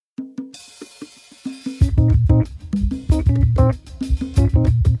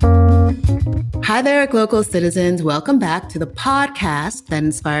Hi there, local citizens. Welcome back to the podcast that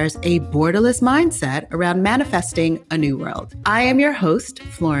inspires a borderless mindset around manifesting a new world. I am your host,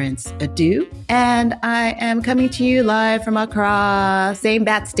 Florence Adu, and I am coming to you live from across same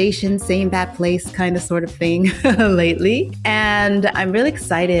bat station, same bat place kind of sort of thing lately. And I'm really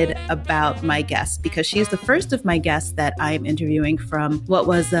excited about my guest because she's the first of my guests that I am interviewing from what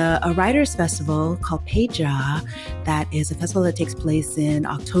was a writers festival called Peja. That is a festival that takes place in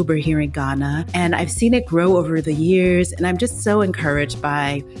October here in Ghana. And I've seen it grow over the years. And I'm just so encouraged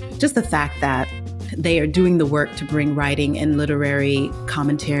by just the fact that they are doing the work to bring writing and literary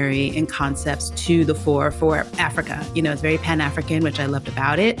commentary and concepts to the fore for Africa. You know, it's very Pan-African, which I loved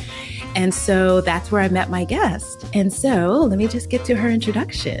about it. And so that's where I met my guest. And so let me just get to her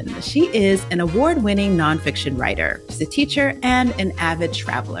introduction. She is an award-winning nonfiction writer. She's a teacher and an avid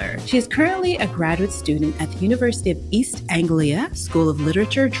traveler. She is currently a graduate student at the University of East Anglia School of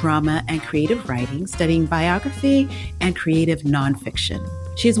Literature, Drama, and Creative Writing, studying biography and creative nonfiction.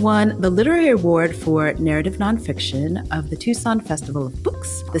 She's won the Literary Award for Narrative Nonfiction of the Tucson Festival of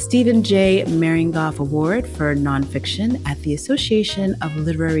Books, the Stephen J. Maringoff Award for Nonfiction at the Association of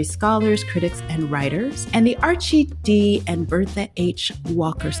Literary Scholars, Critics, and Writers, and the Archie D. and Bertha H.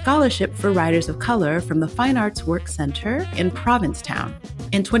 Walker Scholarship for Writers of Color from the Fine Arts Work Center in Provincetown.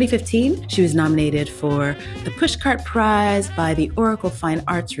 In 2015, she was nominated for the Pushcart Prize by the Oracle Fine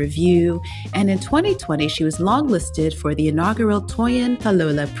Arts Review, and in 2020, she was longlisted for the inaugural Toyin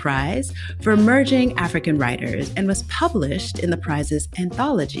Palola Prize for Emerging African Writers and was published in the prize's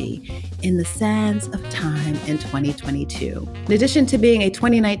anthology, In the Sands of Time, in 2022. In addition to being a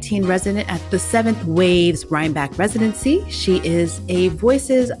 2019 resident at the Seventh Waves Rhinebeck Residency, she is a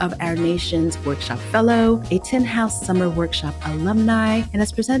Voices of Our Nations Workshop Fellow, a Tin House Summer Workshop alumni, and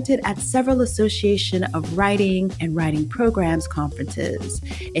has presented at several Association of Writing and Writing Programs conferences.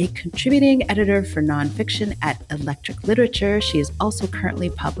 A contributing editor for nonfiction at Electric Literature, she is also currently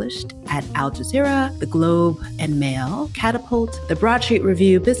published at Al Jazeera, The Globe and Mail, Catapult, The Broad Street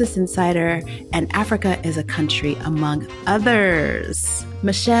Review, Business Insider, and Africa is a Country, among others.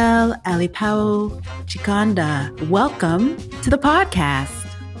 Michelle Alipao Chikanda, welcome to the podcast.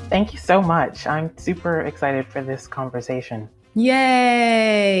 Thank you so much. I'm super excited for this conversation.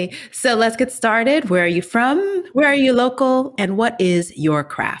 Yay! So let's get started. Where are you from? Where are you local? And what is your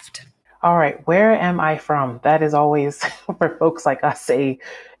craft? All right, where am I from? That is always, for folks like us, a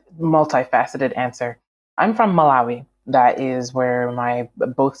multifaceted answer. I'm from Malawi. That is where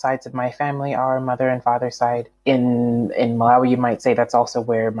both sides of my family are, mother and father side. In Malawi, you might say that's also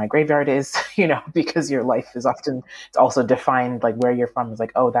where my graveyard is, because your life is often, it's also defined, like where you're from is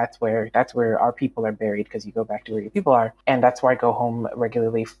like, oh, that's where our people are buried, because you go back to where your people are. And that's where I go home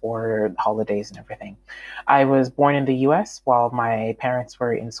regularly for holidays and everything. I was born in the US while my parents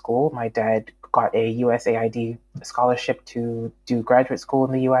were in school. My dad got a USAID scholarship to do graduate school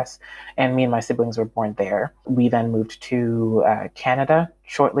in the US, and me and my siblings were born there. We then moved to Canada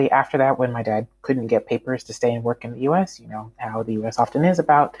shortly after that when my dad couldn't get papers to stay and work in the US. You know how the US often is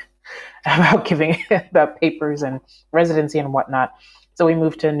about giving about papers and residency and whatnot. So we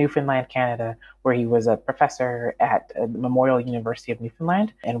moved to Newfoundland, Canada, where he was a professor at Memorial University of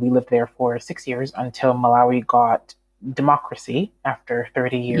Newfoundland, and we lived there for 6 years until Malawi got democracy after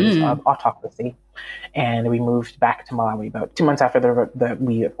 30 years of autocracy, and we moved back to Malawi about 2 months after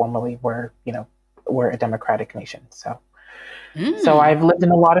we formally were a democratic nation. So I've lived in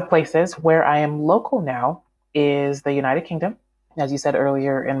a lot of places. Where I am local now is the United Kingdom. As you said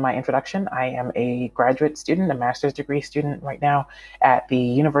earlier in my introduction, I am a graduate student, a master's degree student right now at the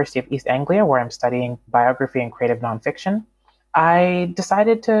University of East Anglia, where I'm studying biography and creative nonfiction. I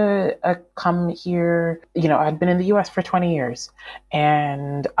decided to come here. I'd been in the US for 20 years,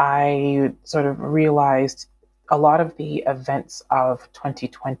 and I sort of realized a lot of the events of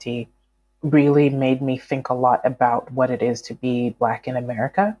 2020 really made me think a lot about what it is to be Black in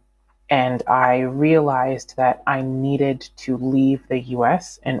America. And I realized that I needed to leave the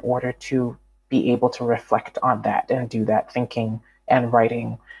US in order to be able to reflect on that and do that thinking and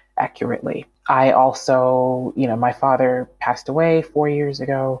writing accurately. I also, my father passed away 4 years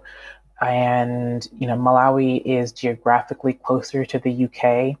ago, and, Malawi is geographically closer to the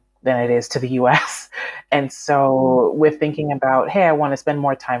UK than it is to the US. And so with thinking about, hey, I want to spend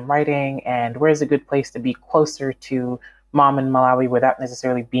more time writing, and where's a good place to be closer to mom in Malawi without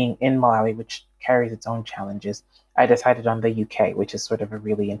necessarily being in Malawi, which carries its own challenges, I decided on the UK, which is sort of a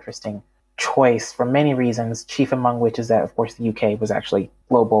really interesting choice for many reasons, chief among which is that, of course, the UK was actually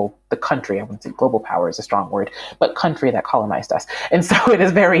the country, I wouldn't say global power is a strong word, but country that colonized us. And so it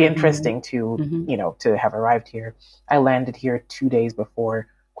is very interesting to have arrived here. I landed here 2 days before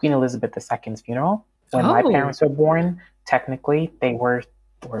Queen Elizabeth II's funeral. When my Oh, parents were born, technically they were,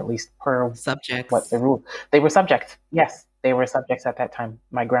 or at least per what the subjects. rule, they were subjects. Yes, they were subjects at that time.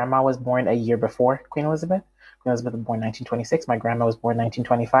 My grandma was born a year before Queen Elizabeth. Queen Elizabeth was born 1926. My grandma was born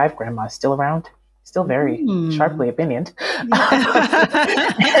 1925. Grandma is still around, still very Mm. sharply opinioned.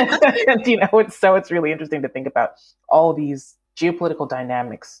 Yeah. And, it's really interesting to think about all these geopolitical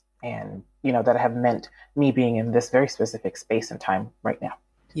dynamics and, that have meant me being in this very specific space and time right now.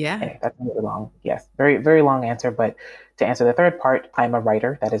 Yeah. Anyway, that's a really long, yes, very, very long answer. But to answer the third part, I'm a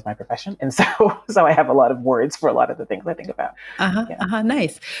writer. That is my profession. And so, so I have a lot of words for a lot of the things I think about. Uh-huh, Yeah. uh-huh,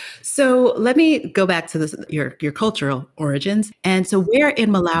 nice. So let me go back to your cultural origins. And so where in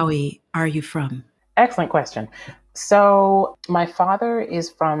Malawi are you from? Excellent question. So my father is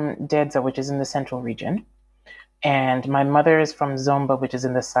from Dedza, which is in the central region. And my mother is from Zomba, which is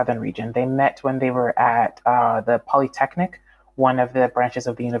in the southern region. They met when they were at the Polytechnic, one of the branches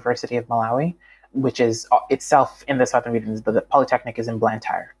of the University of Malawi, which is itself in the southern region. But the Polytechnic is in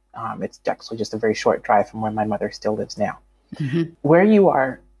Blantyre. It's actually just a very short drive from where my mother still lives now. Mhm. Where you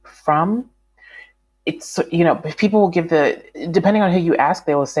are from, it's, people will give depending on who you ask,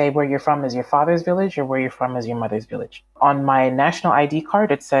 they will say where you're from is your father's village or where you're from is your mother's village. On my national ID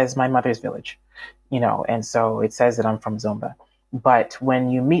card, it says my mother's village, and so it says that I'm from Zomba. But when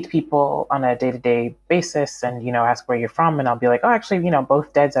you meet people on a day-to-day basis and, ask where you're from, and I'll be like, oh, actually,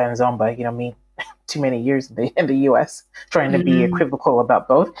 both Dedza and Zomba, me too many years in the US trying to be Mhm. equivocal about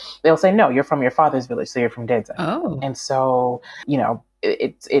both, they'll say, no, you're from your father's village, so you're from Dedza. Oh. And so,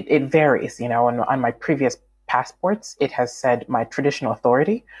 it varies, and on my previous passports, it has said my traditional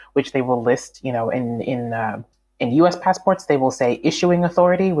authority, which they will list, in U.S. passports, they will say issuing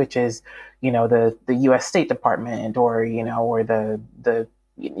authority, which is, the U.S. State Department, or the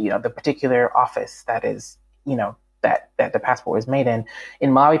particular office that is, that the passport was made in.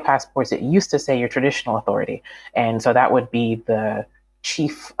 In Malawi passports, it used to say your traditional authority, and so that would be the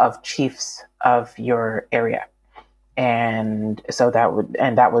chief of chiefs of your area. And so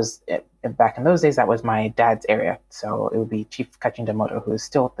that was back in those days, that was my dad's area. So it would be Chief Kachindamoto, who is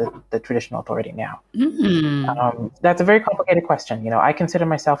still the traditional authority now. Mm. That's a very complicated question. I consider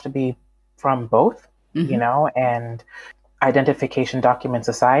myself to be from both, Mhm. and identification documents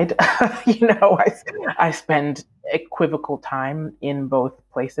aside, I spend equivocal time in both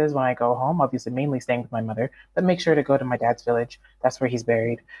places when I go home, obviously mainly staying with my mother, but make sure to go to my dad's village. That's where he's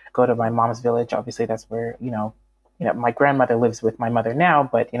buried. Go to my mom's village. Obviously, that's where, my grandmother lives with my mother now,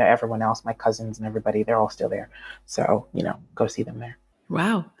 but, everyone else, my cousins and everybody, they're all still there. So, go see them there.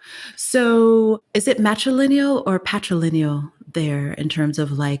 Wow. So is it matrilineal or patrilineal there in terms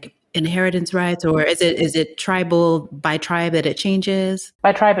of like inheritance rights, or is it tribal by tribe that it changes?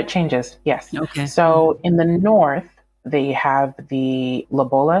 By tribe, it changes, yes. Okay. So in the north, they have the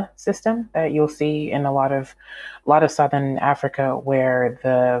Lobola system that you'll see in a lot of southern Africa, where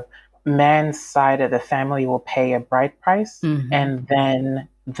the man's side of the family will pay a bride price, Mhm. and then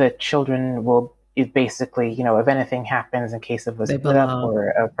the children will it basically, if anything happens in case of a They split up belong. or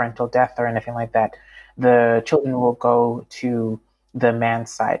a parental death or anything like that, the children will go to the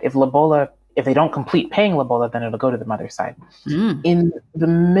man's side. If they don't complete paying Lobola, then it'll go to the mother's side. Mm. In the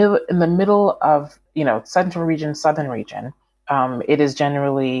middle of, central region, southern region, it is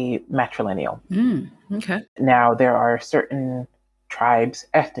generally matrilineal. Mm. Okay. Now there are certain tribes,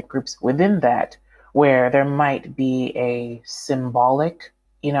 ethnic groups within that, where there might be a symbolic,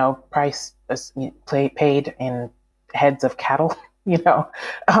 price paid in heads of cattle. you know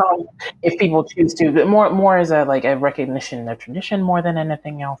um, if people choose to, but more as a recognition of tradition more than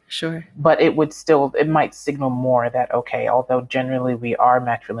anything else. Sure. But it might signal more that, okay, although generally we are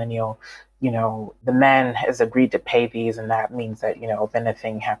matrilineal, the man has agreed to pay these, and that means that, if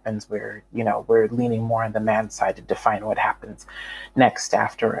anything happens, we're leaning more on the man's side to define what happens next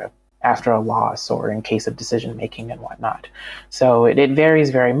after a loss or in case of decision making and whatnot. So it varies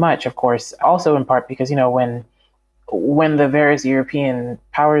very much, of course, also in part because, when the various European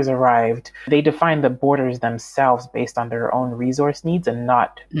powers arrived, they defined the borders themselves based on their own resource needs and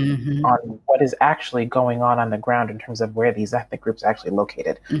not Mhm. on what is actually going on the ground in terms of where these ethnic groups are actually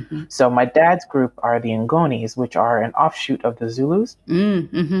located. Mhm. So my dad's group are the Ngonis, which are an offshoot of the Zulus. Mm.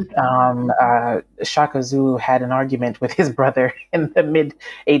 Mhm. Shaka Zulu had an argument with his brother in the mid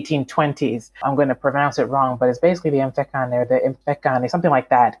 1820s. I'm going to pronounce it wrong, but it's basically the Mfekane or the Mfekane, something like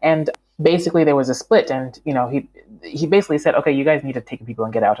that. And basically there was a split, and he basically said, okay, you guys need to take your people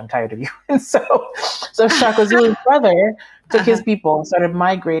and get out. I'm tired of you. And so Shaka Zulu's brother took Uh-huh. his people and started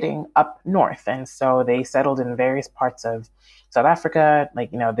migrating up north. And so they settled in various parts of South Africa.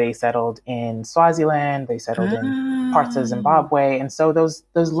 Like, they settled in Swaziland, they settled in parts of Zimbabwe. And so those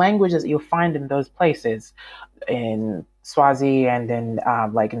languages that you'll find in those places, in Swazi and in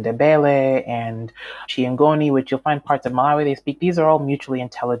like in Ndebele and Chiangoni, which you'll find parts of Malawi they speak, these are all mutually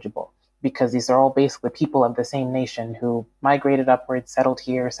intelligible because these are all basically people of the same nation who migrated upwards, settled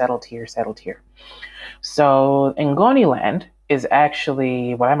here, settled here, settled here. So Ngoni land is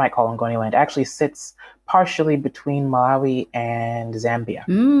actually what I might call Ngoni land, actually sits partially between Malawi and Zambia,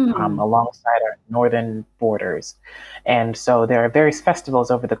 alongside our northern borders. And so there are various festivals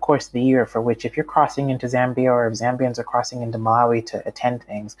over the course of the year for which if you're crossing into Zambia or if Zambians are crossing into Malawi to attend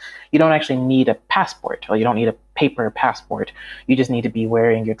things, you don't actually need a passport, or you don't need a paper passport. You just need to be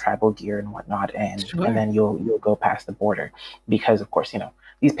wearing your tribal gear and whatnot, and then you'll go past the border. Because of course,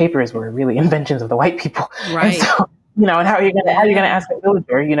 these papers were really inventions of the white people. Right. And so, and how are you gonna ask a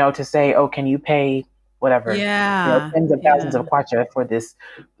villager, to say, oh, can you pay whatever, tens of thousands of kwacha for this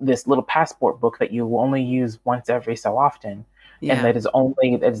little passport book that you will only use once every so often, and that is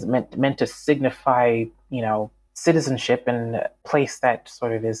meant to signify, citizenship in a place that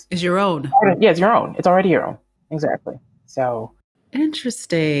sort of is your own. Yeah, it's your own. It's already your own. Exactly. So.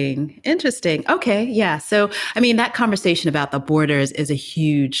 Interesting. Okay. Yeah. So, that conversation about the borders is a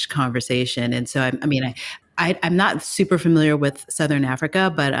huge conversation. And so, I'm not super familiar with Southern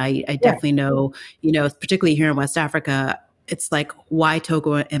Africa, but I definitely know, particularly here in West Africa, it's like, why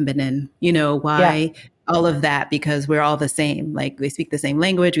Togo and Benin, why all of that, because we're all the same. Like, we speak the same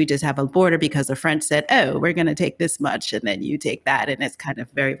language. We just have a border because the French said, oh, we're going to take this much. And then you take that. And it's kind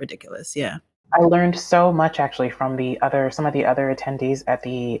of very ridiculous. Yeah. I learned so much actually from some of the other attendees at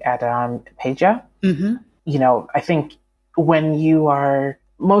Peja. Mm-hmm. I think when you are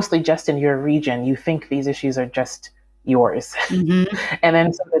mostly just in your region, you think these issues are just yours. Mm-hmm. And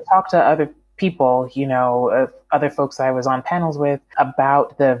then so to talk to other people, other folks I was on panels with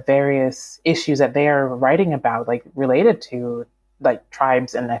about the various issues that they are writing about, like related to like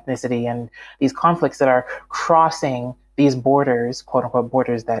tribes and ethnicity and these conflicts that are crossing these borders, quote unquote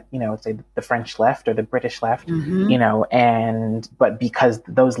borders that, say the French left or the British left, but because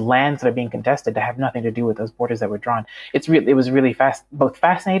those lands that are being contested that have nothing to do with those borders that were drawn, it was really both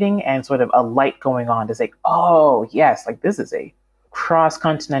fascinating and sort of a light going on to say, oh yes, like this is a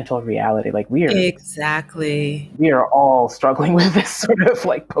cross-continental reality. Like we are all struggling with this sort of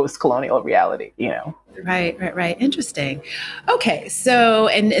like post-colonial reality, Right. Interesting. Okay. So,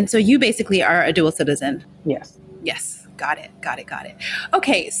 and so you basically are a dual citizen. Yes. Got it.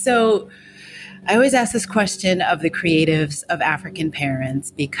 Okay. So I always ask this question of the creatives of African parents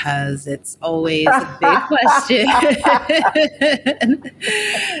because it's always a big question.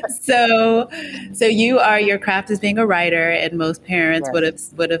 So your craft is being a writer, and most parents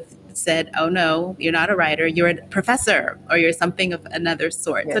would have said, oh no, you're not a writer, you're a professor or you're something of another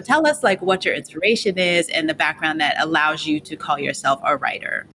sort. Yes. So tell us like what your inspiration is and the background that allows you to call yourself a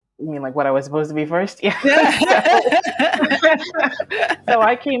writer. You mean like what I was supposed to be first? Yeah. So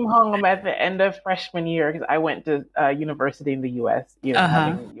I came home at the end of freshman year because I went to university in the U.S.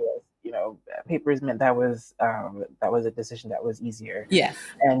 Having U.S. Papers meant that was a decision that was easier. Yes.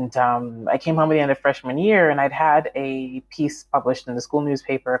 And I came home at the end of freshman year, and I'd had a piece published in the school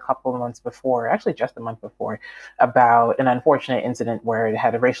newspaper a couple of months before, actually just a month before, about an unfortunate incident where it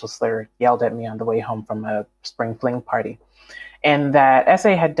had a racial slur yelled at me on the way home from a spring fling party. And that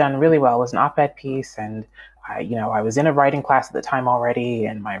essay had done really well. It was an op-ed piece, and I was in a writing class at the time already,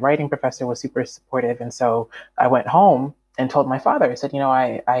 and my writing professor was super supportive. And so I went home and told my father. I said,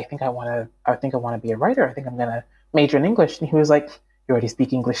 I think I want to be a writer. I think I'm going to major in English. And he was like, you already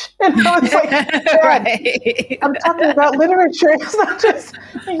speak English. And I was like, right. I'm talking about literature. It's not just.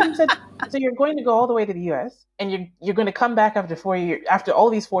 And he said, so you're going to go all the way to the U.S. and you're going to come back after all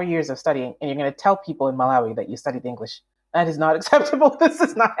these 4 years of studying, and you're going to tell people in Malawi that you studied English. That is not acceptable. This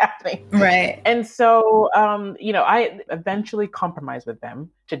is not happening. Right. And so, I eventually compromised with them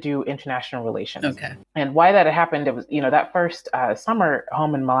to do international relations. Okay. And why that happened, it was, that first summer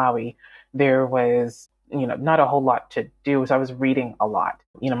home in Malawi, there was, not a whole lot to do. So I was reading a lot.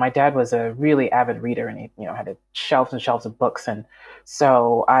 My dad was a really avid reader, and he, had shelves and shelves of books. And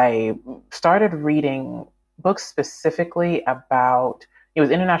so I started reading books specifically about, it was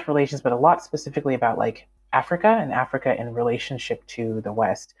international relations, but a lot specifically about like Africa and Africa in relationship to the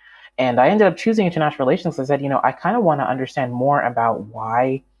West. And I ended up choosing international relations. I said, I kind of want to understand more about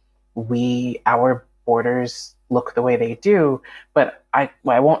why our borders look the way they do, but I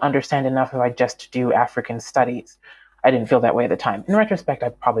won't understand enough if I just do African studies. I didn't feel that way at the time. In retrospect, I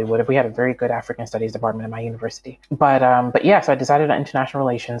probably would have. We had a very good African studies department at my university. But yeah, so I decided on international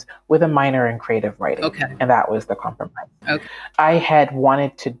relations with a minor in creative writing. Okay. And that was the compromise. Okay. I had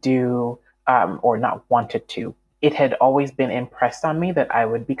wanted to do, or not wanted to, it had always been impressed on me that I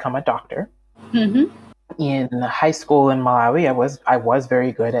would become a doctor. Mm-hmm. In high school in Malawi, I was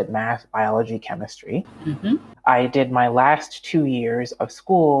very good at math, biology, chemistry. Mm-hmm. I did my last 2 years of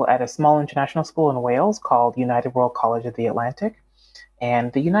school at a small international school in Wales called United World College of the Atlantic.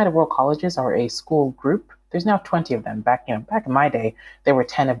 And the United World Colleges are a school group. There's now 20 of them. Back in my day, there were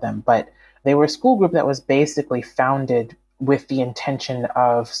 10 of them, but they were a school group that was basically founded with the intention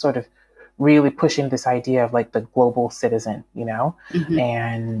of sort of really pushing this idea of like the global citizen, Mm-hmm.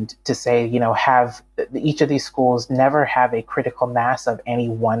 and to say, have each of these schools never have a critical mass of any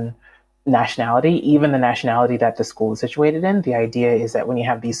one nationality, even the nationality that the school is situated in. The idea is that when you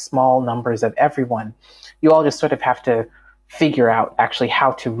have these small numbers of everyone, you all just sort of have to figure out actually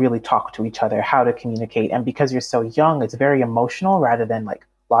how to really talk to each other, how to communicate. And because you're so young, it's very emotional rather than like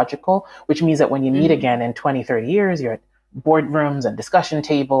logical, which means that when you meet again in 20, 30 years, you're at boardrooms and discussion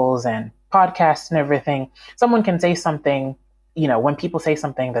tables and podcasts and everything. Someone can say something, when people say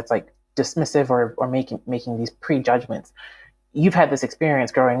something that's like dismissive or making these prejudgments, you've had this experience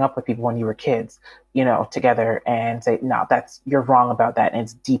growing up with people when you were kids, together, and say, no, you're wrong about that. And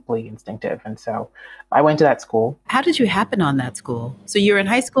it's deeply instinctive. And so I went to that school. How did you happen on that school? So you were in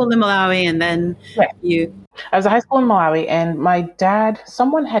high school in Malawi, and then I was in high school in Malawi, and my dad,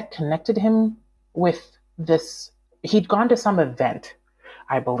 someone had connected him with this. He'd gone to some event,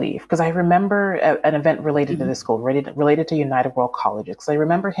 I believe, because I remember an event related to this school, related to United World Colleges. Because I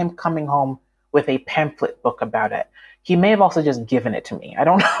remember him coming home with a pamphlet book about it. He may have also just given it to me. I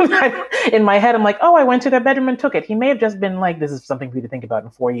don't know. In my head, I'm like, oh, I went to their bedroom and took it. He may have just been like, this is something for you to think about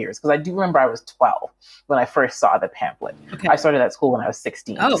in 4 years. Because I do remember I was 12 when I first saw the pamphlet. Okay. I started at school when I was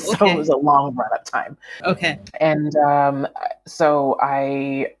 16. Oh, okay. So it was a long run up time. Okay. And so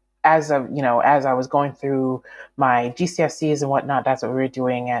as I was going through my GCSEs and whatnot, that's what we were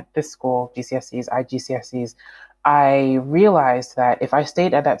doing at this school, GCSEs, IGCSEs. I realized that if I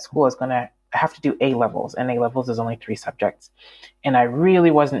stayed at that school, I was going to have to do A-levels, and A-levels is only 3 subjects. And I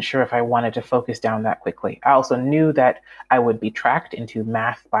really wasn't sure if I wanted to focus down that quickly. I also knew that I would be tracked into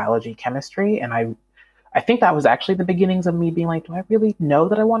math, biology, chemistry. And I think that was actually the beginnings of me being like, do I really know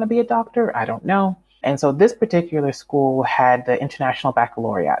that I want to be a doctor? I don't know. And so this particular school had the International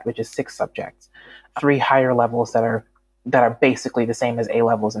Baccalaureate, which is 6 subjects, 3 higher levels that are basically the same as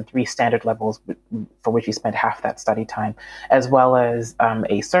A-levels, and 3 standard levels for which you spend half that study time, as well as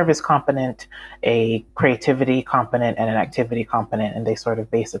a service component, a creativity component, and an activity component. And they sort of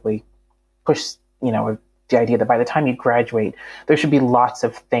basically push, the idea that by the time you graduate, there should be lots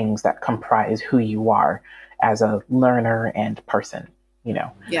of things that comprise who you are as a learner and person.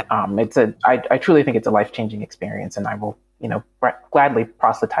 Yep. I truly think it's a life-changing experience, and I will, gladly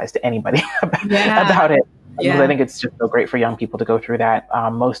proselytize to anybody about it. Because I think it's just so great for young people to go through that.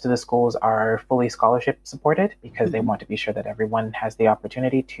 Most of the schools are fully scholarship supported because they want to be sure that everyone has the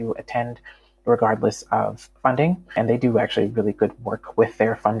opportunity to attend regardless of funding. And they do actually really good work with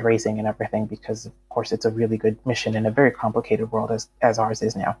their fundraising and everything because, of course, it's a really good mission in a very complicated world as ours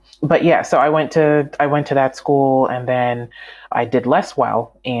is now. But yeah, so I went to that school, and then I did less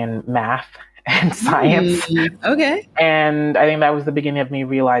well in math and science. Okay. And I think that was the beginning of me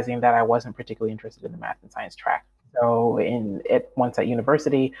realizing that I wasn't particularly interested in the math and science track. So once at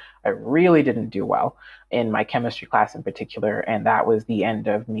university, I really didn't do well in my chemistry class in particular. And that was the end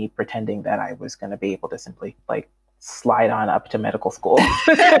of me pretending that I was going to be able to simply like slide on up to medical school.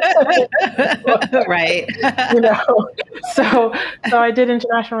 Right. So I did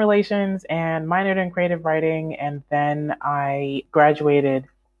international relations and minored in creative writing. And then I graduated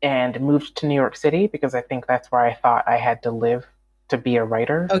and moved to New York City because I think that's where I thought I had to live to be a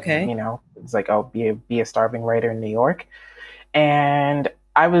writer. Okay. It's like, oh, be a starving writer in New York. And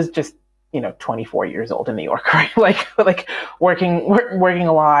I was just, 24 years old in New York, right? like working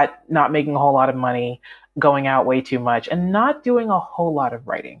a lot, not making a whole lot of money, going out way too much, and not doing a whole lot of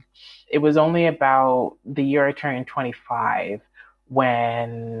writing. It was only about the year I turned 25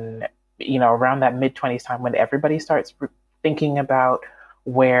 when, around that mid-20s time when everybody starts thinking about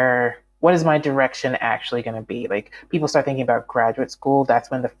what is my direction actually going to be? Like people start thinking about graduate school.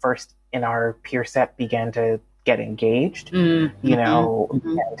 That's when the first in our peer set began to get engaged, and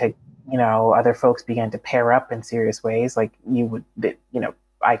other folks began to pair up in serious ways. Like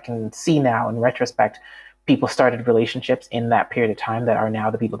I can see now in retrospect, people started relationships in that period of time that are now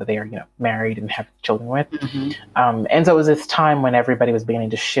the people that they are, married and have children with. And so it was this time when everybody was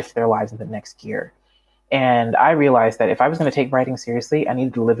beginning to shift their lives into the next gear. And I realized that if I was going to take writing seriously, I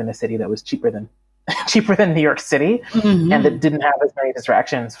needed to live in a city that was cheaper than New York City, and that didn't have as many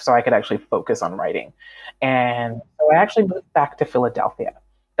distractions, so I could actually focus on writing. And so I actually moved back to Philadelphia.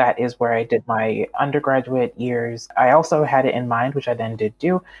 That is where I did my undergraduate years. I also had it in mind, which I then did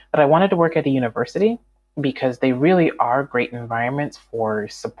do, but I wanted to work at a university because they really are great environments for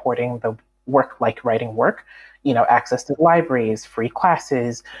supporting the work, like writing work, access to libraries, free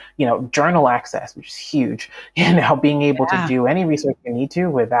classes, journal access, which is huge, being able to Yeah. do any research you need to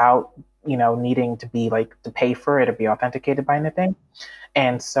without, needing to be like to pay for it or be authenticated by anything.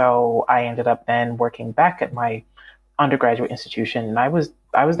 And so I ended up then working back at my undergraduate institution, and I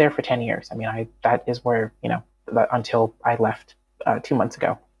was there for 10 years. I mean, I that is where, until I left 2 months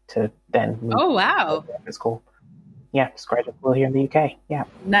ago to then move Oh, to wow. graduate school. Yeah, just graduate school here in the UK. Yeah.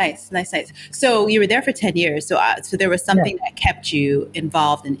 Nice, nice, nice. So you were there for 10 years. So there was Yeah. something that kept you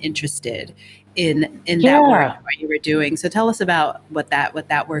involved and interested in that work Yeah. and what you were doing. So tell us about what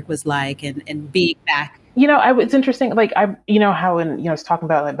that work was like and being back. It's interesting. Like how in, it's talking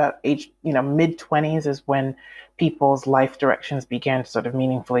about like about age, mid 20s is when people's life directions began to sort of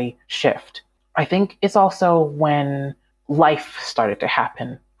meaningfully shift. I think it's also when life started to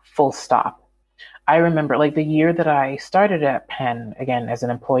happen, full stop. I remember like the year that I started at Penn, again, as an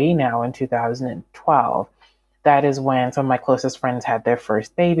employee now in 2012, that is when some of my closest friends had their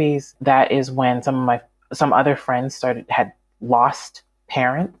first babies. That is when some other friends had lost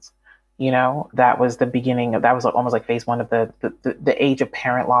parents. That was the beginning of that was almost like phase one of the age of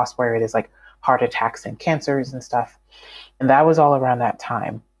parent loss, where it is like heart attacks and cancers and stuff. And that was all around that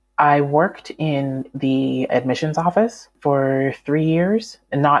time. I worked in the admissions office for 3 years,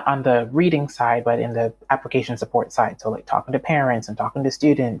 and not on the reading side, but in the application support side. So, like talking to parents and talking to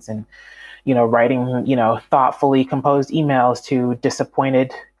students and, writing, thoughtfully composed emails to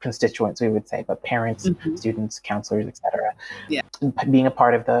disappointed constituents, we would say, but parents, Mhm. students, counselors, etc. Yeah. Being a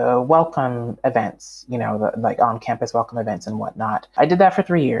part of the welcome events, like on campus welcome events and whatnot. I did that for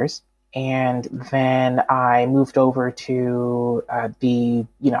 3 years. And then I moved over to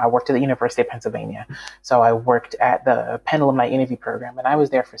I worked at the University of Pennsylvania. So I worked at the Penn Alumni Interview Program, and I was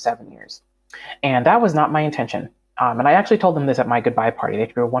there for 7 years. And that was not my intention. And I actually told them this at my goodbye party. They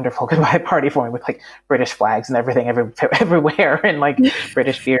threw a wonderful goodbye party for me with like British flags and everything everywhere and like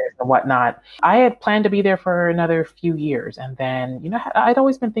British beers and whatnot. I had planned to be there for another few years. And then, I'd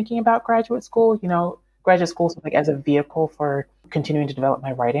always been thinking about graduate school, like as a vehicle for continuing to develop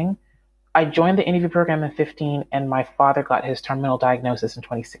my writing. I joined the interview program in 15, and my father got his terminal diagnosis in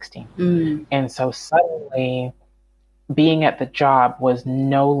 2016. Mm. And so suddenly being at the job was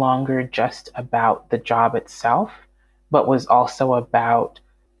no longer just about the job itself, but was also about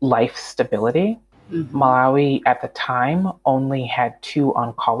life stability. Mhm. Malawi at the time only had two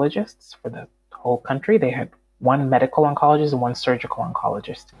oncologists for the whole country. They had one medical oncologist and one surgical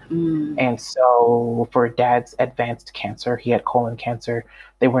oncologist. Mm. And so for dad's advanced cancer, he had colon cancer,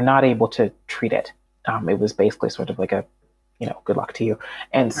 they were not able to treat it. It was basically sort of like a, good luck to you.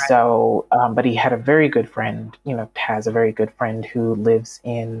 And Right. so, but he had a very good friend, has a very good friend who lives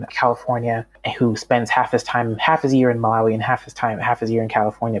in California, who spends half his year in Malawi and half his year in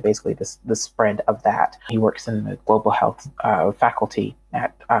California, basically the spread of that. He works in the global health faculty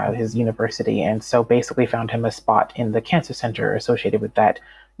at his university. And so basically found him a spot in the cancer center associated with that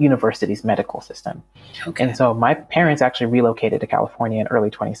university's medical system. Okay. And so my parents actually relocated to California in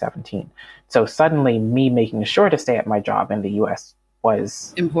early 2017. So suddenly me making sure to stay at my job in the US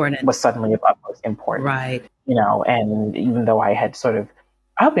was Important. suddenly of utmost import. Right. And even though I had sort of,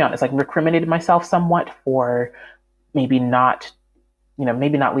 I'll be honest, like recriminated myself somewhat for maybe not,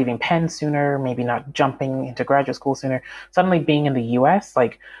 maybe not leaving Penn sooner, maybe not jumping into graduate school sooner, suddenly being in the US,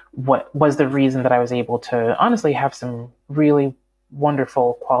 like what was the reason that I was able to honestly have some really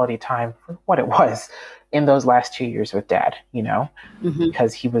wonderful quality time for what it was in those last 2 years with dad, Mhm.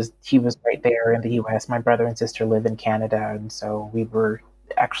 because he was right there in the US. My brother and sister live in Canada, and so we were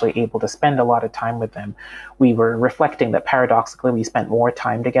actually able to spend a lot of time with them. We were reflecting that paradoxically we spent more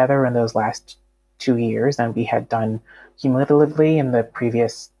time together in those last 2 years than we had done cumulatively in the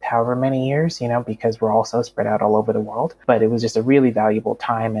previous however many years, because we're also spread out all over the world. But it was just a really valuable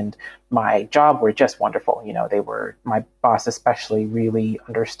time, and my job were just wonderful. My boss especially really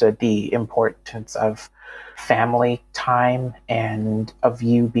understood the importance of family time and of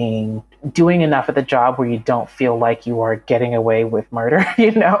you doing enough at the job where you don't feel like you are getting away with murder, but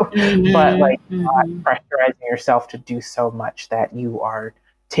Mhm. like not Mhm. pressurizing yourself to do so much that you are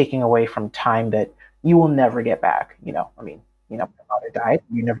taking away from time that you will never get back. I mean, my father died.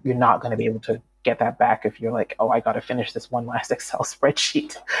 You're not going to be able to get that back if you're like, oh, I got to finish this one last Excel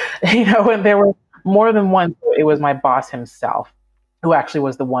spreadsheet. And there were more than one. It was my boss himself who actually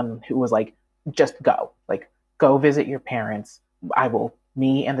was the one who was like, just go, like, go visit your parents. I will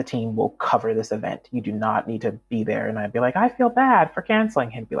me and the team will cover this event. You do not need to be there. And I'd be like, I feel bad for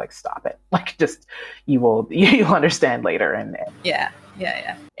canceling. He'd be like, stop it. Like, just, you'll understand later. Yeah.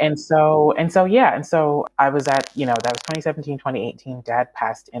 Yeah. And so I was at, that was 2017, 2018. Dad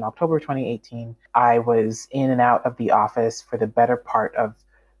passed in October 2018. I was in and out of the office for the better part of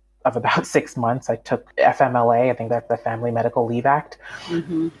about 6 months. I took FMLA, I think that's the Family Medical Leave Act,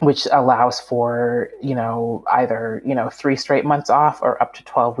 which allows for, either, 3 straight months off or up to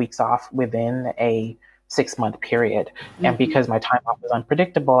 12 weeks off within a 6-month period. And because my time off was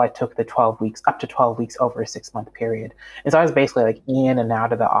unpredictable, I took the 12 weeks, up to 12 weeks over a 6-month period. And so I was basically like in and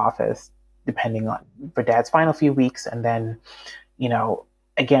out of the office, depending on for Dad's final few weeks. And then,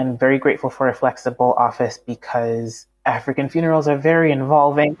 again, very grateful for a flexible office because African funerals are very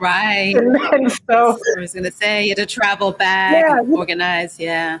involving. Right. And so I was going to say, you had to travel back and organize.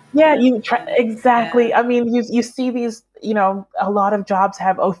 Yeah. Yeah, exactly. Yeah. I mean, you see these, a lot of jobs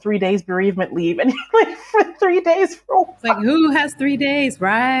have 3 days bereavement leave, and you're like, for 3 days for it's like, who has 3 days?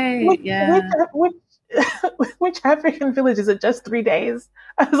 Right. Which African village is it just 3 days?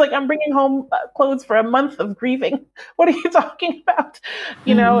 I was like, I'm bringing home clothes for a month of grieving. What are you talking about?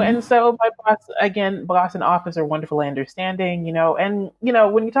 And so my boss and office are wonderfully understanding, and,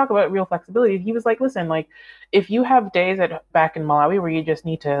 when you talk about real flexibility, he was like, listen, like, if you have days back in Malawi where you just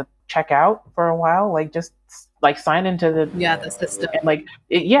need to check out for a while, like, just like sign into the system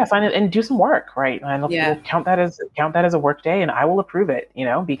and sign in and do some work, right? And we'll count that as a work day, and I will approve it,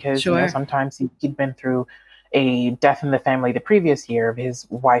 because sometimes he'd been through a death in the family the previous year of his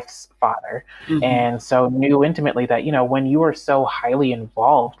wife's father, and so knew intimately that when you are so highly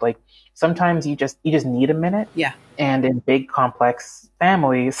involved, like sometimes you just need a minute. Yeah. And in big complex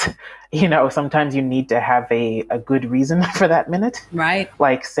families, sometimes you need to have a good reason for that minute. Right.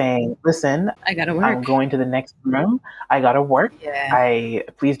 Like saying, listen, I gotta work. I'm going to the next room. I gotta work. Yeah.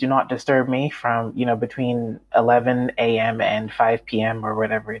 Please do not disturb me from, between 11 a.m. and 5 p.m. or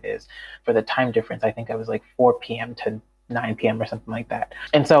whatever it is. For the time difference, I think I was like 4 p.m. to 9 p.m. or something like that.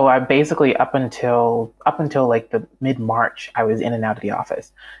 And so I basically up until like the mid-March, I was in and out of the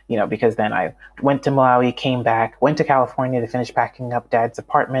office, because then I went to Malawi, came back, went to California to finish packing up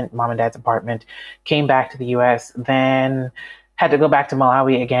mom and dad's apartment, came back to the US, then had to go back to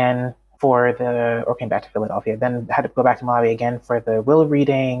Malawi again came back to Philadelphia, then had to go back to Malawi again for the will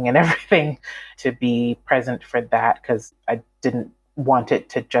reading and everything to be present for that, because I didn't want it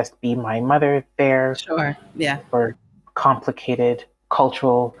to just be my mother there. Sure. Yeah. For complicated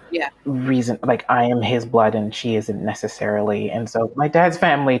cultural reason, like I am his blood and she isn't necessarily. And so my dad's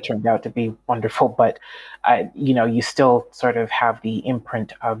family turned out to be wonderful, but you still sort of have the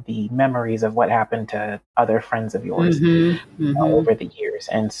imprint of the memories of what happened to other friends of yours over the years.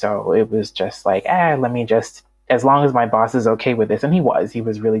 And so it was just like, let me just, as long as my boss is okay with this, and he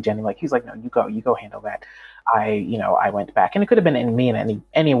was really genuine. Like, he's like, no, you go handle that. I went back, and it could have been in me and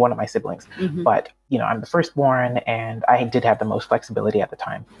any one of my siblings, but I'm the firstborn, and I did have the most flexibility at the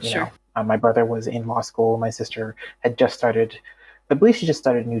time. Sure. My brother was in law school. My sister had just started, I believe she just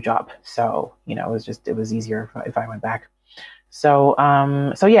started a new job. So, it was easier if I went back. So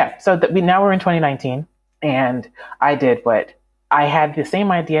now we're in 2019, and I did what I had the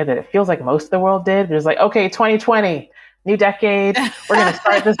same idea that it feels like most of the world did. It was like, okay, 2020. New decade, we're going to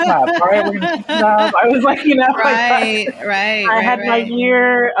start this job. All right, we're going to start this job. I was like, right. I had my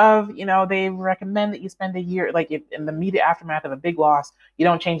year of, they recommend that you spend a year, like in the immediate aftermath of a big loss, you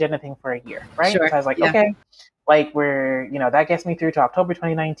don't change anything for a year, right? Sure. So I was like, okay, like we're, that gets me through to October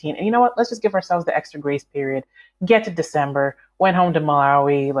 2019. And you know what? Let's just give ourselves the extra grace period, get to December, went home to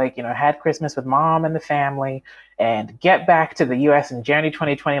Malawi, had Christmas with mom and the family, and get back to the US in January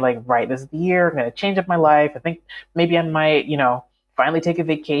 2020. Like, right, this is the year. I'm going to change up my life. I think maybe I might, finally take a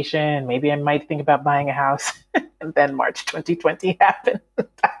vacation. Maybe I might think about buying a house. And then March 2020 happened.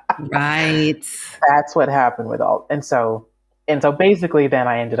 Right. That's what happened with all. And so basically then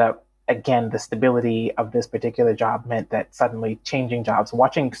I ended up, again, the stability of this particular job meant that suddenly changing jobs,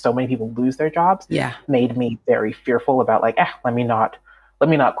 watching so many people lose their jobs, made me very fearful about like, let me not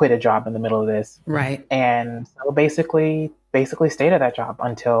quit a job in the middle of this. Right. And so basically stayed at that job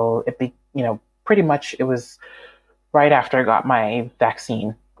until pretty much it was right after I got my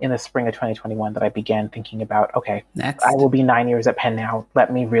vaccine in the spring of 2021 that I began thinking about, okay, next. I will be 9 years at Penn now.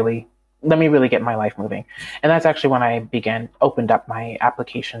 Let me really get my life moving. And that's actually when I opened up my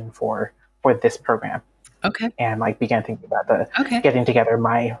application for this program. Okay. And began thinking about getting together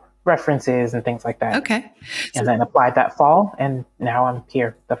my references and things like that. Okay. And then applied that fall, and now I'm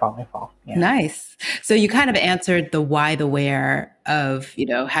here the following fall. Yeah. Nice. So you kind of answered the why, the where of,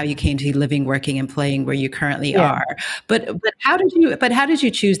 how you came to living, working, and playing where you currently Yeah. are. But how did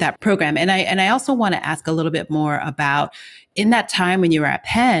you choose that program? And I also want to ask a little bit more about, in that time when you were at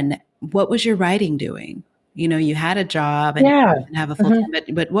Penn, what was your writing doing? You had a job and Yeah. you didn't have a full time,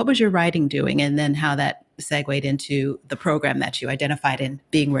 but what was your writing doing? And then how that segued into the program that you identified in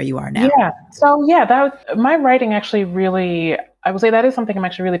being where you are now. Yeah. So my writing actually really, I would say that is something I'm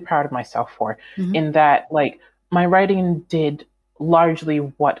actually really proud of myself for, in that like my writing did largely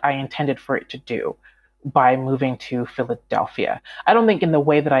what I intended for it to do by moving to Philadelphia. I don't think in the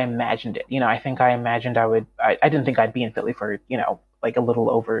way that I imagined it. I think I imagined I didn't think I'd be in Philly for, like a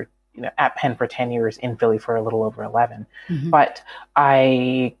little over, at Penn for 10 years, in Philly for a little over 11. But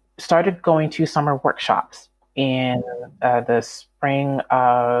I started going to summer workshops in the summer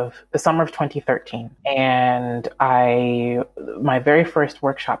of 2013. And my very first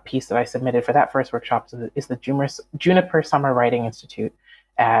workshop piece that I submitted for that first workshop is the Juniper Summer Writing Institute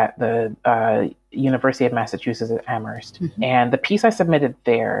at the University of Massachusetts at Amherst. And the piece I submitted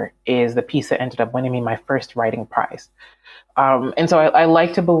there is the piece that ended up winning me my first writing prize. And so I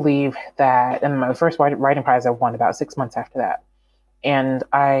like to believe that, and my first writing prize I won about 6 months after that. And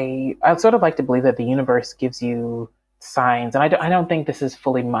I sort of like to believe that the universe gives you signs. And I don't think this is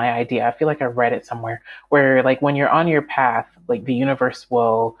fully my idea. I feel like I read it somewhere where, like, when you're on your path, like, the universe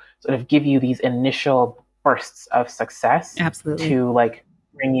will sort of give you these initial bursts of success. Absolutely. To like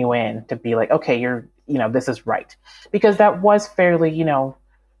bring you in to be like, okay, this is right. Because that was fairly,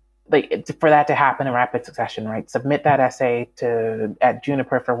 like, for that to happen in rapid succession, right? Submit that essay at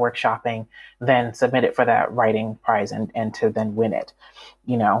Juniper for workshopping, then submit it for that writing prize and to then win it.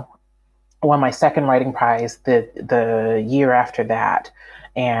 Won my second writing prize the year after that.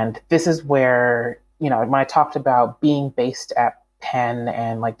 And this is where, when I talked about being based at Penn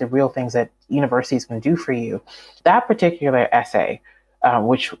and like the real things that universities can do for you, that particular essay,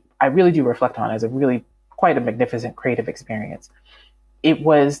 which I really do reflect on as a really quite a magnificent creative experience. It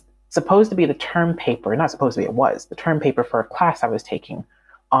was supposed to be the term paper, not supposed to be, it was the term paper for a class I was taking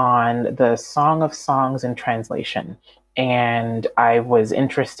on the Song of Songs in translation. And I was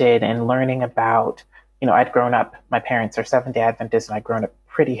interested in learning about, I'd grown up, my parents are Seventh-day Adventists, and I'd grown up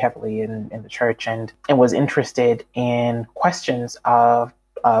pretty heavily in the church, and was interested in questions of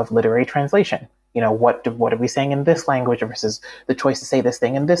literary translation. What are we saying in this language versus the choice to say this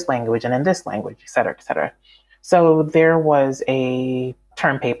thing in this language and in this language, et cetera, et cetera. So there was a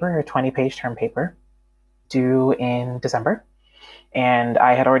 20-page term paper due in December. And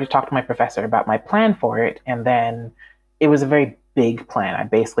I had already talked to my professor about my plan for it. And then it was a very big plan. I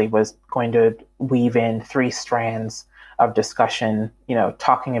basically was going to weave in 3 strands of discussion,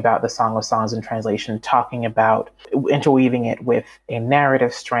 talking about the Song of Songs in translation, talking about interweaving it with a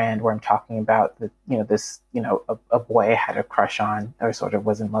narrative strand where I'm talking about a boy I had a crush on or sort of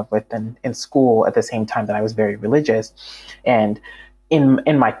was in love with in school at the same time that I was very religious. And in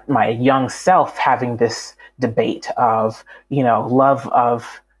my young self, having this debate of, love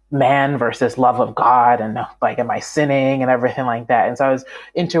of man versus love of God, and like, am I sinning and everything like that. And so I was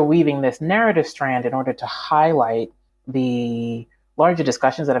interweaving this narrative strand in order to highlight the larger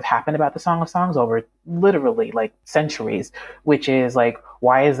discussions that have happened about the Song of Songs over literally like centuries, which is like,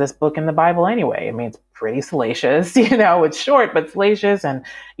 why is this book in the Bible anyway? I mean, it's pretty salacious, it's short but salacious, and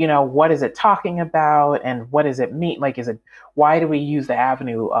what is it talking about, and what does it mean? Like, why do we use the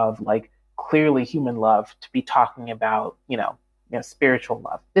avenue of like clearly human love to be talking about spiritual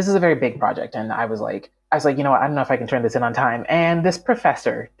love? This is a very big project, and I was like, I don't know if I can turn this in on time. And this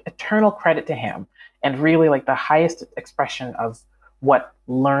professor, eternal credit to him, and really like the highest expression of what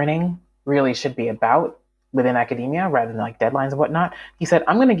learning really should be about within academia, rather than like deadlines and whatnot. He said,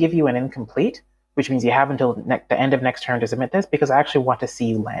 I'm going to give you an incomplete, which means you have until the end of next term to submit this, because I actually want to see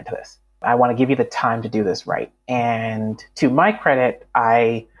you land this. I want to give you the time to do this right. And to my credit,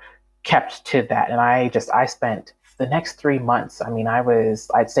 I kept to that. And I spent the next 3 months. I mean,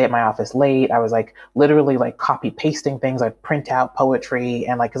 I'd stay at my office late. I was like literally like copy pasting things. I'd print out poetry,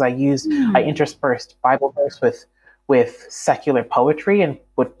 and like, cause I interspersed Bible verse with secular poetry and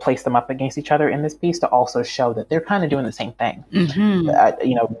would place them up against each other in this piece to also show that they're kind of doing the same thing.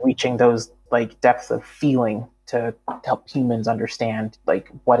 Reaching those like depths of feeling to help humans understand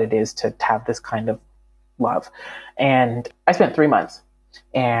like what it is to have this kind of love. And I spent 3 months.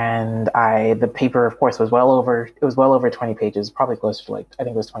 And the paper, of course, was well over 20 pages, probably close to like, I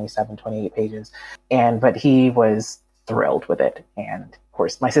think it was 27, 28 pages. But he was thrilled with it. And of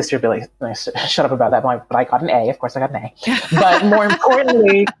course, my sister would be like, shut up about that. But I got an A. Of course, I got an A. But more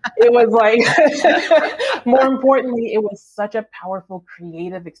importantly, it was like, more importantly, it was such a powerful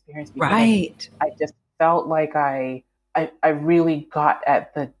creative experience because Right. I just felt like I really got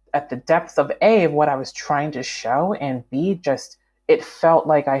at the depths of A, of what I was trying to show, and B, just it felt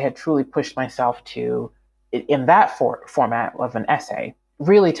like I had truly pushed myself to, in that format of an essay,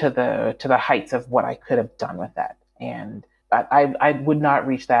 really to the heights of what I could have done with that. And I would not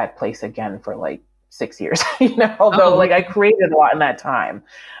reach that place again for like 6 years, although like I created a lot in that time.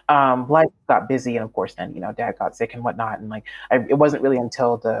 Life got busy, and of course then, dad got sick and whatnot. And like, it wasn't really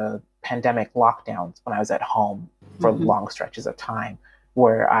until the pandemic lockdowns when I was at home for long stretches of time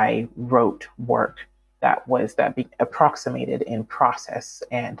where I wrote work that approximated in process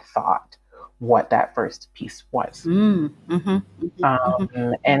and thought what that first piece was. And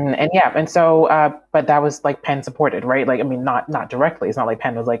so, but that was like Penn supported, right? Like, I mean, not directly. It's not like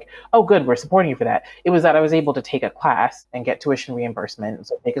Penn was like, oh, good, we're supporting you for that. It was that I was able to take a class and get tuition reimbursement.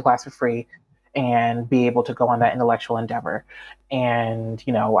 So take a class for free and be able to go on that intellectual endeavor. And,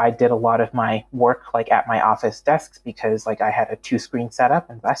 I did a lot of my work like at my office desks because like I had a 2-screen setup,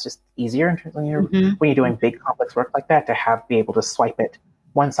 and that's just easier when you're doing big complex work like that, to be able to swipe it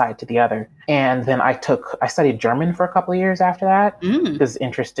one side to the other. And then I studied German for a couple of years after that. Because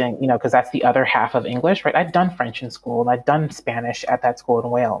interesting, because that's the other half of English, right? I'd done French in school, and I'd done Spanish at that school in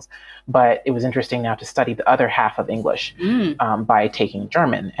Wales, but it was interesting now to study the other half of English by taking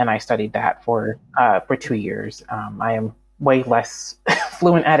German. And I studied that for 2 years. I am way less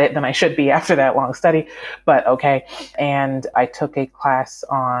fluent at it than I should be after that long study, but okay. And I took a class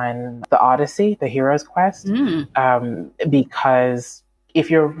on the Odyssey, the hero's quest, because if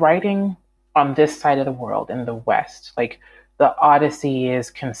you're writing on this side of the world in the West, like the Odyssey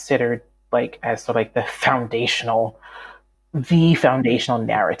is considered like as sort of like the foundational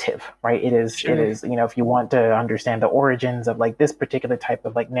narrative, right? It is, if you want to understand the origins of like this particular type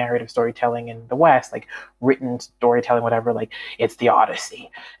of like narrative storytelling in the West, like written storytelling, whatever, like it's the Odyssey.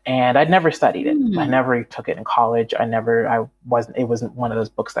 And I'd never studied it. I never took it in college. it wasn't one of those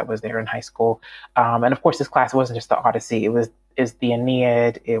books that was there in high school. And of course this class wasn't just the Odyssey. Is the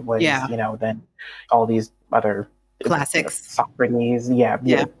Aeneid. It was, then all these other classics, Socrates,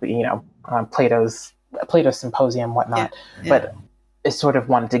 Plato's Symposium, whatnot. But I sort of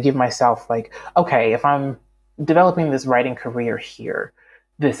wanted to give myself like, okay, if I'm developing this writing career here,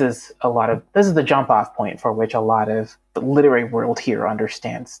 this is the jump off point for which a lot of the literary world here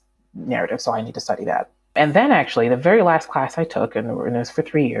understands narrative. So I need to study that. And then actually the very last class I took, and it was for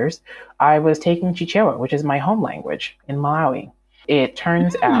 3 years, I was taking Chichewa, which is my home language in Malawi. It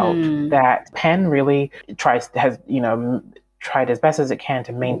turns out that Penn really tried as best as it can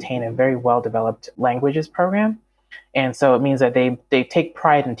to maintain a very well-developed languages program. And so it means that they take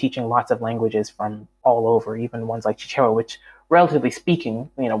pride in teaching lots of languages from all over, even ones like Chichewa, which relatively speaking,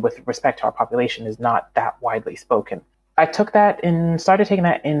 with respect to our population, is not that widely spoken. I took that and started taking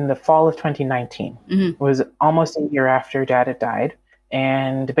that in the fall of 2019. It was almost a year after Dad had died.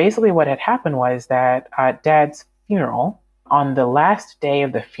 And basically what had happened was that at Dad's funeral, on the last day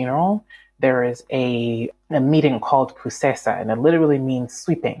of the funeral, there is a meeting called Kusesa, and it literally means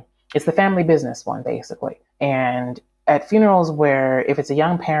sweeping. It's the family business one, basically. And at funerals where if it's a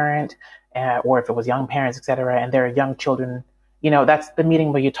young parent, or if it was young parents, etc., and there are young children, that's the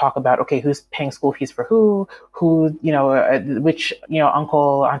meeting where you talk about, okay, who's paying school fees for who, which,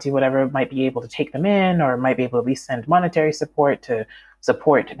 uncle, auntie, whatever, might be able to take them in, or might be able to at least send monetary support to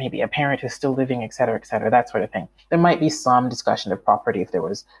support maybe a parent who's still living, et cetera, that sort of thing. There might be some discussion of property if there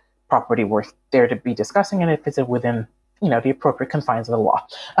was property worth there to be discussing, and if it's within, the appropriate confines of the law.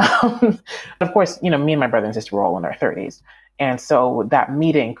 Of course, me and my brother and sister were all in our 30s. And so that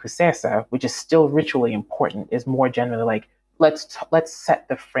meeting, Kusesa, which is still ritually important, is more generally like, let's set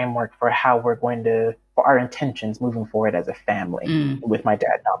the framework for how we're going to, for our intentions moving forward as a family, with my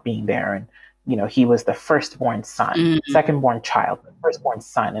dad not being there. And, he was the firstborn son, secondborn child, the firstborn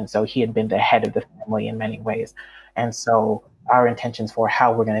son. And so he had been the head of the family in many ways. And so our intentions for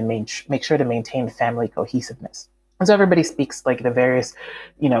how we're going to make sure to maintain family cohesiveness. And so everybody speaks like the various,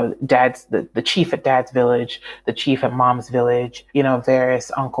 dads, the chief at dad's village, the chief at mom's village,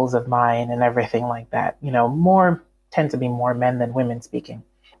 various uncles of mine and everything like that. Tend to be more men than women speaking.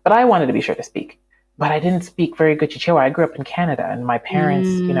 But I wanted to be sure to speak. But I didn't speak very good Chichewa. I grew up in Canada, and my parents,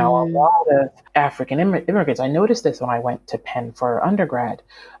 a lot of African immigrants, I noticed this when I went to Penn for undergrad.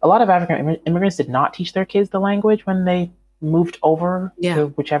 A lot of African immigrants did not teach their kids the language when they moved over Yeah. to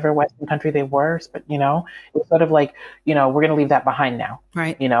whichever Western country they were. But, it was sort of like, we're going to leave that behind now.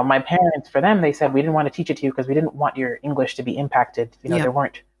 Right. My parents, for them, they said, we didn't want to teach it to you because we didn't want your English to be impacted. Yeah. There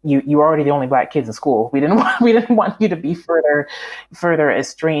weren't, you were already the only Black kids in school. We didn't want you to be further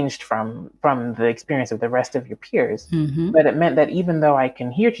estranged from the experience of the rest of your peers. Mm-hmm. But it meant that even though I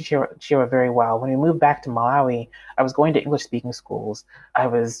can hear Chichewa very well, when we moved back to Malawi, I was going to English speaking schools. I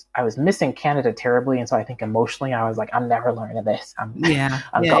was missing Canada terribly, and so I think emotionally I was like, I'm never learning this. I'm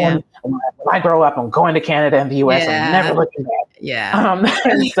going. When I grow up, I'm going to Canada and the US. I'm never looking back. Yeah.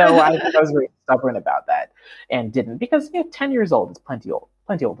 And so I was very stubborn about that and didn't, because 10 years old is plenty old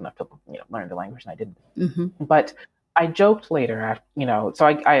enough to learn the language, and I didn't. Mm-hmm. But I joked later, so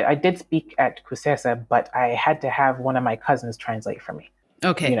I did speak at Kusesa, but I had to have one of my cousins translate for me.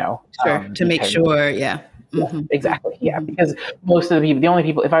 Okay. Sure. To make sure. Yeah. Mm-hmm. Yeah, exactly. Yeah. Mm-hmm. Because most of the only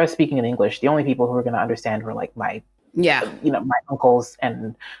people, if I was speaking in English, the only people who were going to understand were like my uncles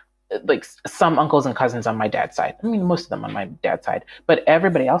and like some uncles and cousins on my dad's side. I mean, most of them on my dad's side, but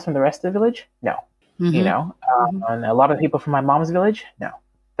everybody else from the rest of the village, no. Mm-hmm. And a lot of people from my mom's village, no.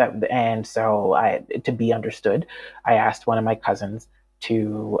 And so to be understood, I asked one of my cousins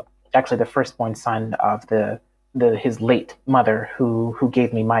actually the firstborn son of his late mother, who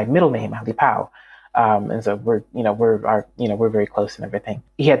gave me my middle name, Ali Pao. And so we're very close and everything.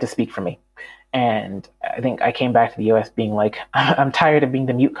 He had to speak for me. And I think I came back to the US being like, I'm tired of being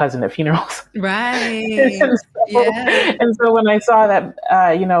the mute cousin at funerals. Right. And so when I saw that,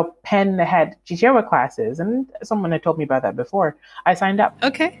 Penn had Chichewa classes, and someone had told me about that before, I signed up.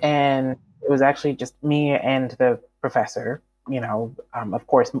 Okay. And it was actually just me and the professor. Of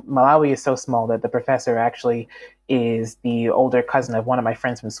course, Malawi is so small that the professor actually is the older cousin of one of my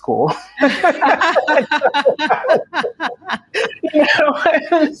friends from school.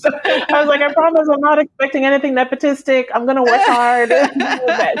 So I was like, I promise I'm not expecting anything nepotistic. I'm going to work hard.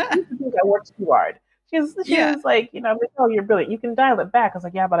 She thinks I work too hard. She was like, oh, you're brilliant. You can dial it back. I was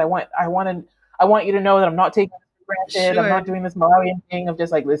like, yeah, but I want you to know that I'm not taking it for granted. Sure. I'm not doing this Malawian thing of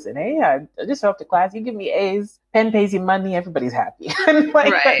just like, listen, hey, I just show up to class. You give me A's. Penn pays you money. Everybody's happy.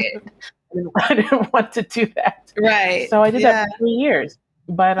 Right. I didn't want to do that. Right. So I did that for 3 years.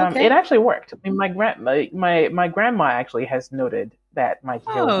 But it actually worked. I mean, my grandma actually has noted that my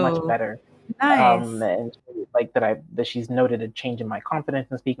teacher was much better. Nice. And like that she's noted a change in my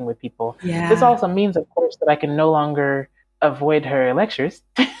confidence in speaking with people. Yeah. This also means, of course, that I can no longer avoid her lectures.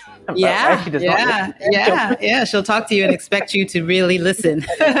 Yeah. She'll talk to you and expect you to really listen.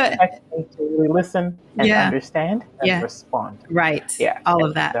 Expect me to really listen and understand and respond. Right. Yeah. All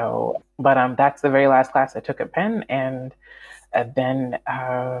of that. So, but that's the very last class I took at Penn, and then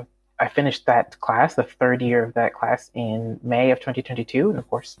I finished that class, the third year of that class, in May of 2022, and of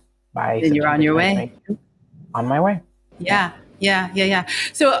course, by then you're on your way. On my way. Yeah.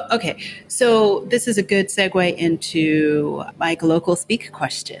 So, okay. So this is a good segue into my local speak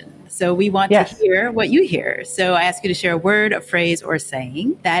question. So we want to hear what you hear. So I ask you to share a word, a phrase, or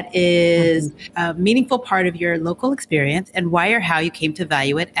saying that is a meaningful part of your local experience, and why or how you came to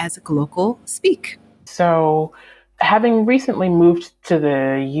value it as a local speak. So, having recently moved to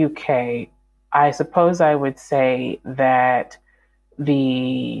the UK, I suppose I would say that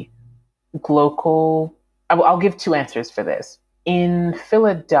the local, I'll give two answers for this. In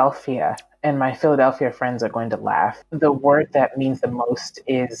Philadelphia, and my Philadelphia friends are going to laugh, the word that means the most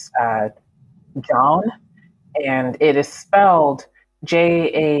is John, and it is spelled Jawn,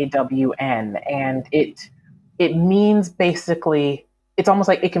 and it means basically, it's almost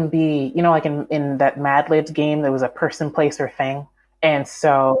like it can be, like in that Mad Libs game, there was a person, place, or thing. And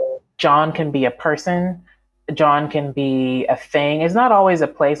so John can be a person, John can be a thing. It's not always a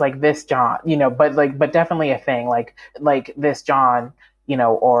place, like this John, but definitely a thing, like this John,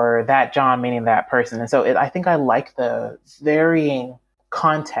 or that John, meaning that person. And so I think I like the varying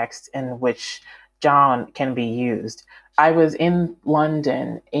context in which John can be used. I was in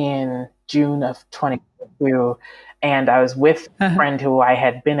London in June of 2022, and I was with a friend who I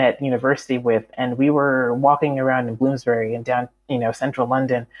had been at university with, and we were walking around in Bloomsbury and down, central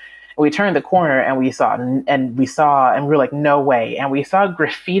London. We turned the corner and we were like, no way. And we saw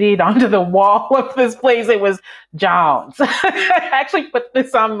graffitied onto the wall of this place. It was Jones. I actually put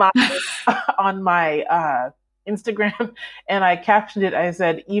this on my Instagram, and I captioned it. I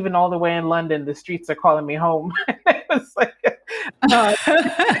said, even all the way in London, the streets are calling me home. It was like, I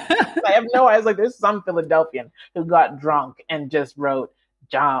was like, there's some Philadelphian who got drunk and just wrote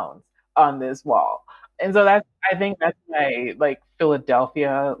Jones on this wall. And so I think that's my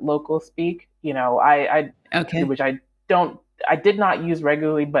Philadelphia local speak, which I don't I did not use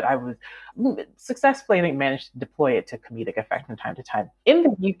regularly, but I was successfully, I think, managed to deploy it to comedic effect from time to time. In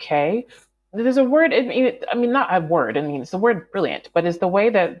the UK, there's a word, I mean, not a word, I mean, it's the word brilliant, but it's the way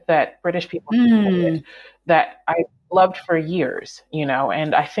that British people deploy it that I loved for years,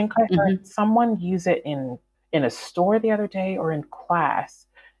 and I think I heard someone use it in a store the other day or in class,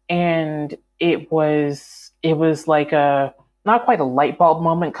 and it was like a not quite a light bulb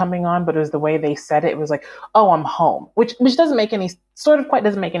moment coming on, but it was the way they said it. It was like, "Oh, I'm home," which doesn't make any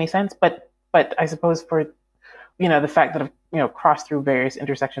doesn't make any sense, but I suppose for the fact that I've crossed through various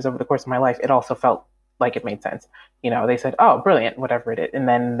intersections over the course of my life, it also felt like it made sense. They said, "Oh, brilliant," whatever it is, and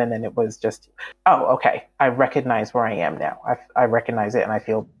then it was just, "Oh, okay, I recognize where I am now. I recognize it, and I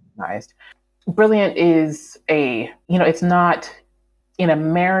feel recognized." Brilliant is it's not in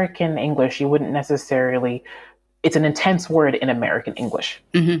American English. You wouldn't necessarily. It's an intense word in American English,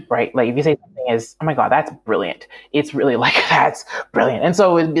 right? Like if you say something is, "Oh my God, that's brilliant," it's really like, "That's brilliant." And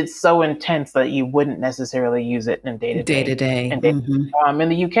so it's so intense that you wouldn't necessarily use it in day to day. In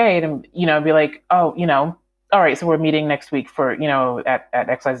the UK, it'd be like, "Oh, all right, so we're meeting next week for, at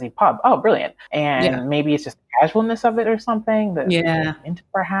XYZ pub. Oh, brilliant." And maybe it's just the casualness of it or something that into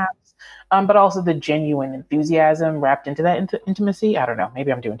perhaps. But also the genuine enthusiasm wrapped into that intimacy. I don't know.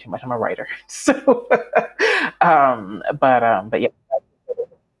 Maybe I'm doing too much. I'm a writer, so. But yeah,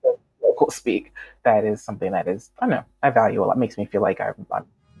 local speak. That is something that is, I don't know, I value a lot. Makes me feel like I'm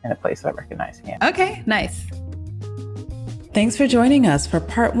in a place that I recognize. Yeah. Okay, nice. Thanks for joining us for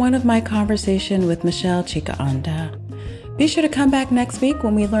part 1 of my conversation with Michelle Chikaonda. Be sure to come back next week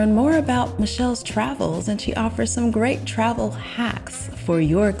when we learn more about Michelle's travels, and she offers some great travel hacks for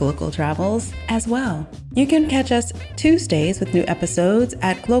your local travels as well. You can catch us Tuesdays with new episodes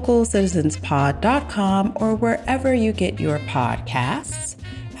at localcitizenspod.com or wherever you get your podcasts.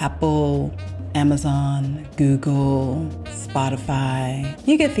 Apple, Amazon, Google, Spotify.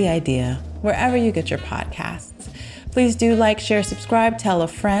 You get the idea. Wherever you get your podcasts. Please do like, share, subscribe, tell a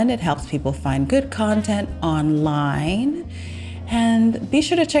friend. It helps people find good content online. And be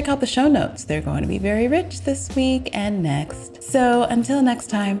sure to check out the show notes. They're going to be very rich this week and next. So until next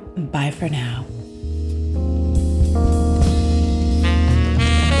time, bye for now.